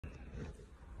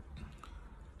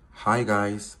Hi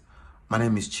guys, my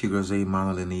name is Chigozie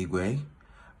Manuel,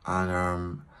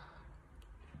 and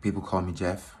people call me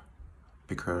Jeff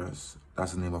because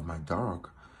that's the name of my dog,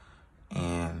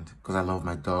 and because I love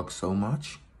my dog so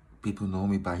much, people know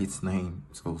me by its name,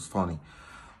 so it's funny.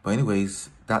 But anyways,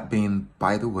 that being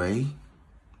by the way,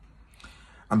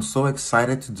 I'm so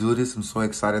excited to do this. I'm so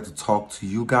excited to talk to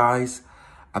you guys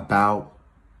about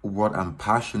what I'm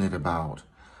passionate about,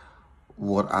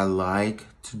 what I like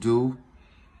to do,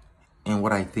 and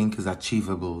what I think is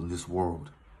achievable in this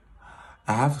world.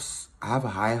 I have a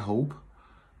high hope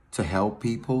to help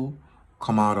people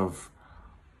come out of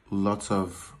lots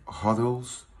of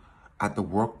hurdles at the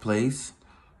workplace,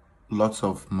 lots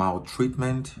of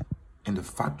maltreatment in the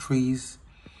factories,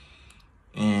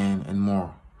 and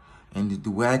more. And the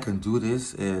way I can do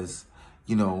this is,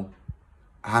 you know,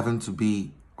 having to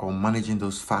be or managing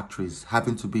those factories,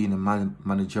 having to be in a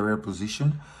managerial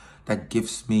position that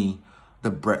gives me the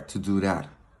breadth to do that.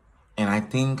 And I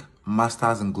think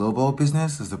Masters in Global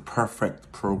Business is the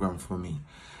perfect program for me.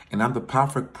 And I'm the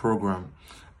perfect person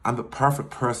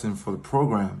for the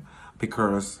program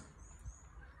because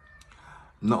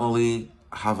not only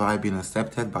have I been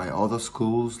accepted by other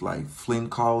schools like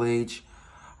Flint College,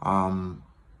 what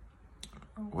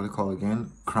do you call it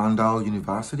again? Crandall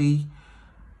University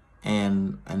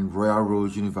and Royal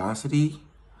Road University.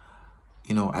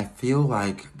 You know, I feel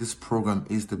like this program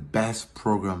is the best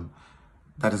program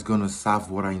that is going to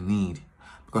serve what I need,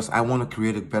 because I want to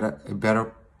create a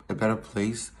better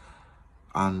place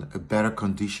and a better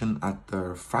condition at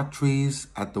the factories,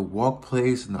 at the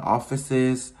workplace, in the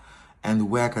offices. And the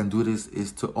way I can do this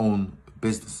is to own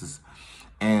businesses.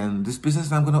 And this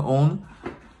business I'm going to own,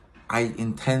 I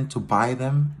intend to buy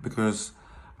them because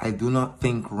I do not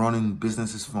think running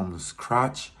businesses from the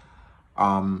scratch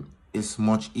is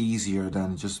much easier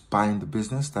than just buying the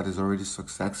business that is already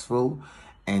successful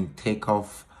and take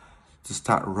off to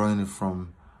start running it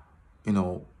from, you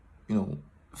know,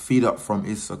 feed up from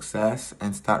its success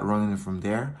and start running it from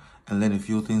there and learn a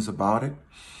few things about it.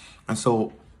 And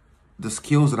so the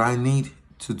skills that I need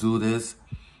to do this,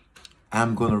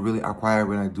 I'm going to really acquire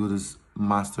when I do this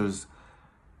Masters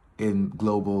of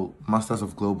Global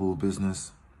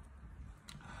Business.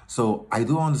 So I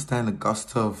do understand the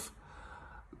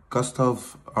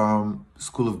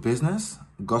School of Business,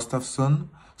 Gustafson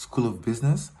School of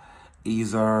Business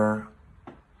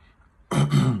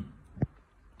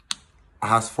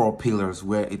has 4 pillars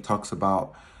where it talks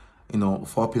about,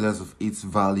 4 pillars of its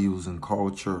values and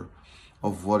culture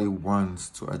of what it wants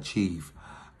to achieve,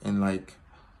 and like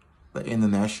the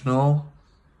international,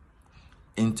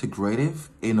 integrative,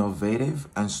 innovative,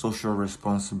 and social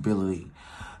responsibility.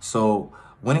 So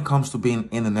when it comes to being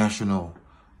international,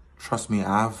 trust me,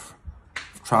 I've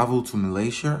traveled to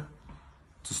Malaysia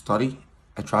to study.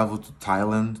 I traveled to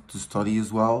Thailand to study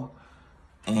as well.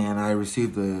 And I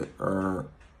received a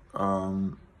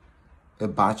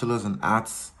bachelor's in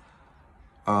arts,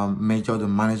 majored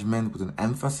in management with an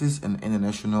emphasis in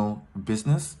international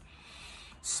business.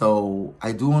 So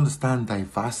I do understand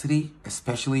diversity,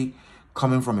 especially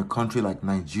coming from a country like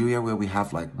Nigeria, where we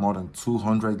have like more than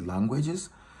 200 languages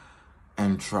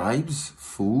and tribes,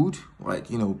 food,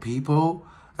 people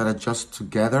that are just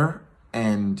together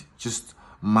and just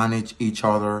manage each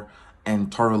other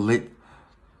and tolerate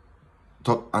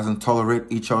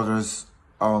each other's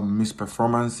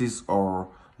misperformances or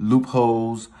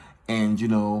loopholes, and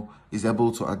is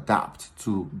able to adapt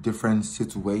to different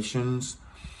situations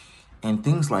and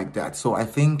things like that. So I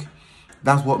think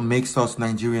that's what makes us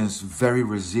Nigerians very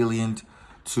resilient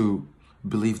to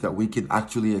believe that we can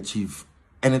actually achieve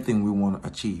anything we want to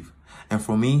achieve. And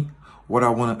for me, what I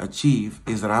want to achieve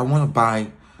is that I want to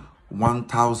buy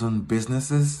 1,000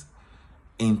 businesses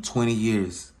in 20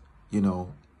 years.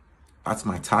 That's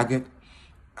my target.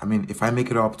 I mean, if I make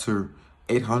it up to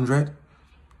 800,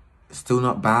 it's still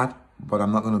not bad, but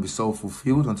I'm not going to be so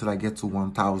fulfilled until I get to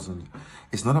 1,000.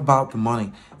 It's not about the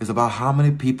money. It's about how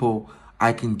many people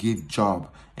I can give job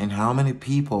and how many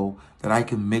people that I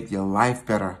can make their life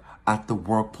better at the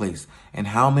workplace, and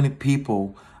how many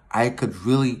people I could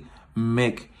really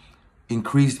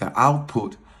increase their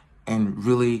output and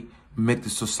really make the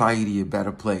society a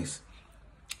better place.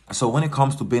 So when it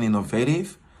comes to being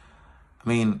innovative, I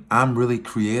mean, I'm really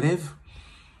creative.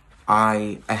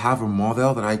 I have a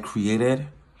model that I created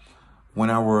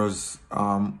when I was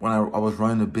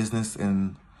running a business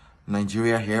in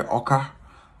Nigeria here, Oka.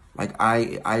 Like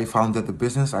I founded the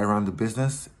business, I ran the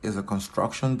business. It's a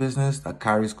construction business that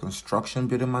carries construction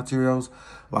building materials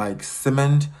like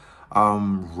cement,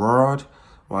 rod,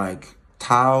 like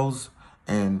tiles,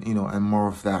 and and more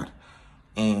of that.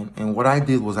 And what I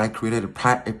did was I created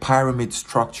a pyramid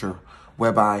structure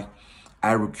whereby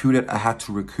I had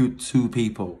to recruit 2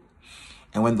 people.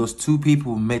 And when those 2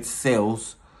 people made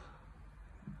sales,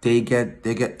 they get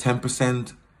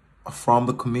 10% from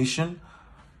the commission,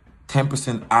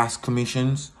 10% as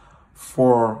commissions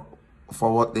for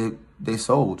what they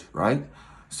sold, right?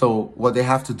 So what they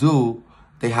have to do,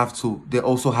 they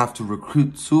also have to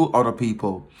recruit 2 other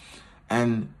people.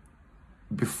 And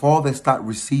before they start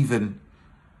receiving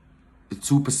the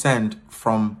 2%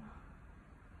 from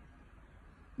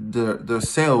the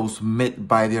sales made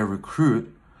by their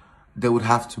recruit, they would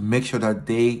have to make sure that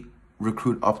they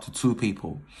recruit up to 2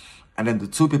 people. And then the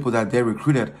 2 people that they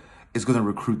recruited is going to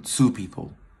recruit 2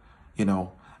 people, you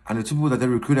know, and the 2 people that they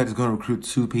recruited is going to recruit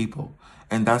 2 people.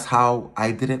 And that's how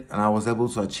I did it. And I was able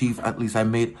to achieve, at least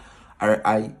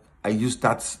I used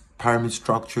that pyramid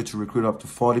structure to recruit up to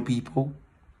 40 people,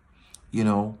 you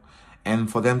know,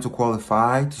 and for them to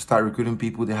qualify to start recruiting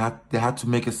people, they had to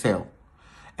make a sale.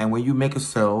 And when you make a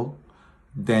sale,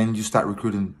 then you start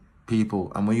recruiting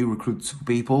people. And when you recruit 2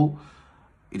 people,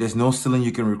 there's no ceiling.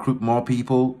 You can recruit more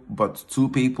people, but 2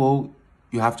 people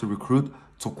you have to recruit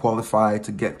to qualify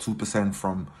to get 2%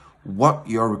 from what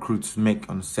your recruits make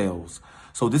on sales.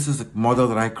 So this is a model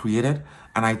that I created,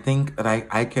 and I think that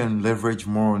I can leverage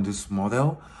more on this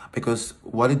model, because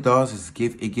what it does is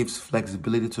it gives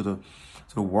flexibility to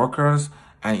the workers,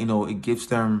 and you know, it gives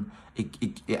them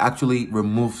it actually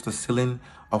removes the ceiling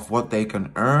of what they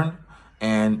can earn.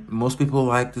 And most people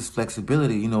like this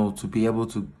flexibility, you know, to be able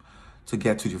to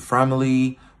get to your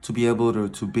family, to be able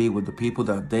to be with the people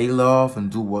that they love and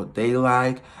do what they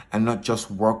like, and not just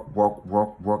work.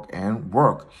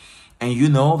 And you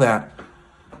know that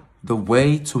the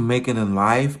way to make it in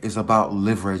life is about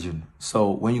leveraging. So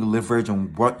when you leverage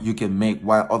on what you can make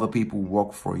while other people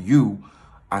work for you,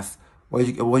 as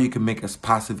what you can make as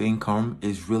passive income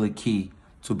is really key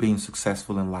to being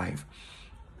successful in life.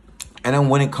 And then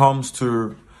when it comes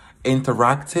to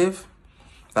interactive,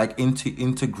 like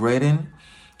integrate,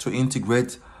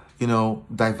 you know,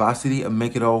 diversity and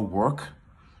make it all work,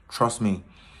 trust me,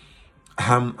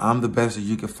 I'm the best that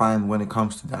you can find when it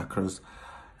comes to that, because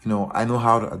you know, I know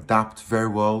how to adapt very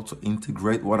well to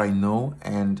integrate what I know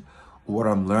and what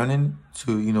I'm learning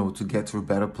to, you know, to get to a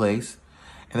better place.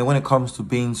 And then when it comes to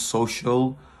being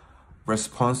social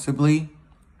responsibly,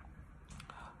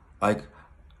 like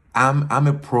I'm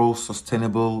a pro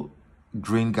sustainable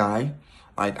green guy.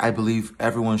 Like I believe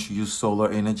everyone should use solar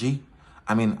energy.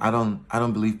 I mean, I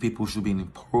don't believe people should be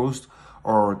imposed,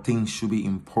 or things should be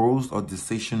imposed, or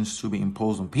decisions should be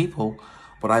imposed on people.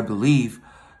 But I believe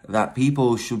that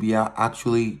people should be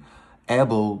actually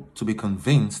able to be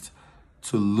convinced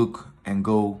to look and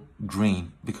go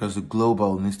green, because the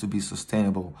global needs to be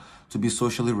sustainable. To be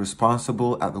socially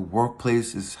responsible at the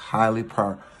workplace is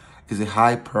a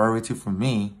high priority for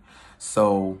me.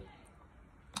 So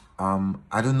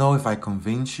I don't know if I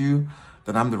convince you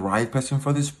that I'm the right person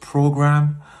for this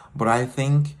program, but I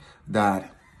think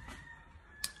that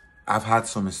I've had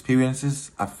some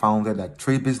experiences. I founded like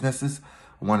 3 businesses,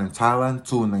 1 in Thailand,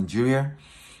 2 in Nigeria.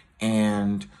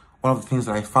 And one of the things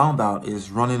that I found out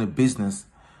is running a business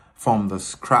from the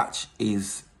scratch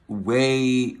is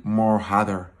way more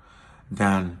harder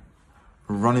than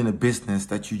running a business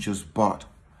that you just bought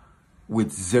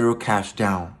with 0 cash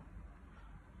down.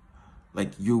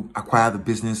 Like you acquire the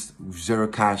business with 0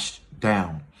 cash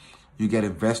down. You get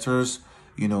investors,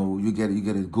 you know, you get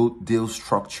a good deal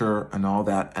structure and all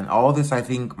that. And all this, I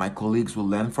think my colleagues will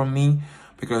learn from me,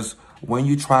 because when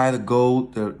you try to go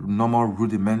the normal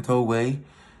rudimental way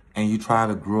and you try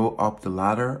to grow up the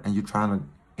ladder and you're trying to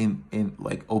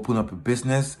like open up a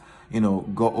business, you know,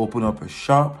 go open up a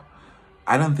shop,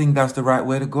 I don't think that's the right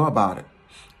way to go about it.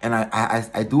 And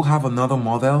I do have another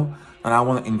model that I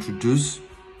want to introduce.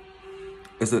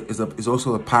 It's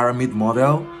also a pyramid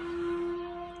model.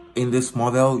 In this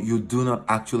model, you do not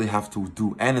actually have to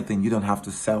do anything. You don't have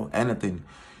to sell anything.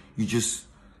 You just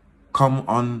come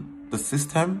on the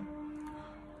system,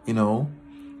 you know,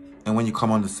 and when you come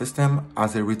on the system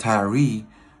as a retiree,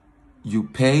 you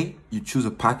pay, you choose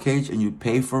a package and you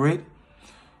pay for it.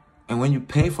 And when you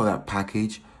pay for that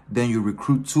package, then you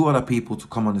recruit 2 other people to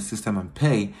come on the system and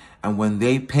pay. And when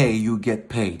they pay, you get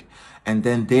paid. And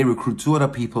then they recruit 2 other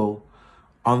people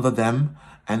under them.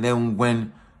 And then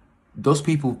when those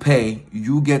people pay,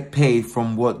 you get paid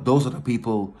from what those other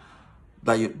people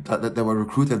that were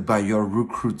recruited by your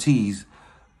recruitees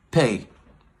pay.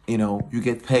 You know, you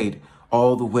get paid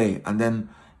all the way. And then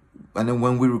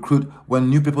when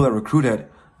new people are recruited,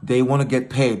 they want to get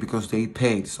paid because they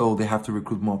paid, so they have to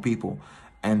recruit more people.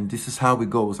 And this is how it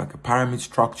goes, like a pyramid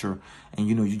structure. And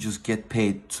you know, you just get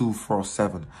paid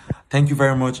 247. Thank you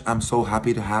very much. I'm so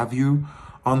happy to have you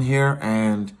on here.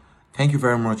 And thank you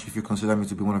very much if you consider me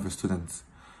to be one of your students.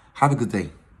 Have a good day.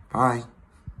 Bye.